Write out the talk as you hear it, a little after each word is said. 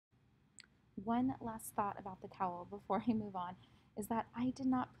one last thought about the cowl before I move on is that I did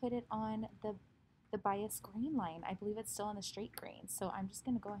not put it on the bias grain line. I believe it's still on the straight grain. So I'm just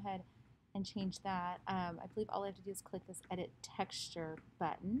going to go ahead and change that. I believe all I have to do is click this edit texture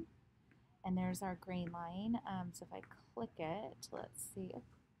button. And there's our grain line. So if I click it, let's see if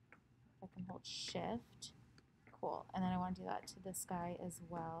I can hold shift. Cool. And then I want to do that to this guy as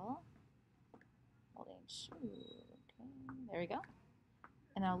well. Holding shift. Okay, there we go.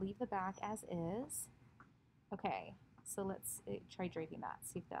 And I'll leave the back as is. Okay, so let's try draping that,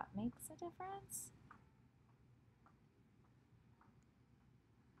 see if that makes a difference.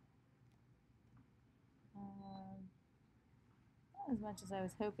 Not as much as I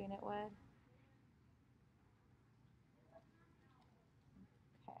was hoping it would.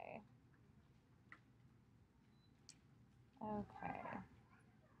 Okay. Okay.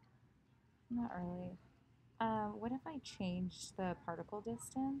 Not really. What if I changed the particle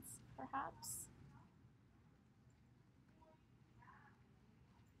distance, perhaps?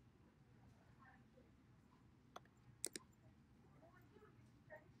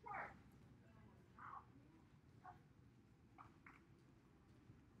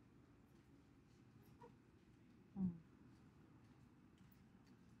 Hmm.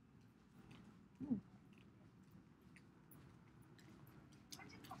 Hmm.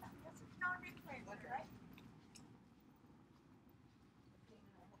 Okay.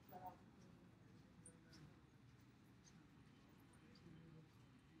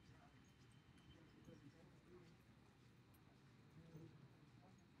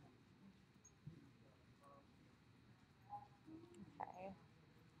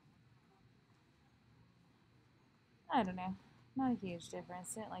 I don't know. Not a huge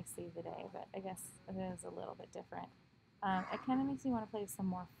difference. Didn't like save the day, but I guess it is a little bit different. It kind of makes me want to play some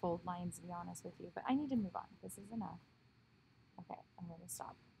more fold lines, to be honest with you, but I need to move on. This is enough. Okay, I'm going to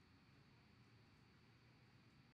stop.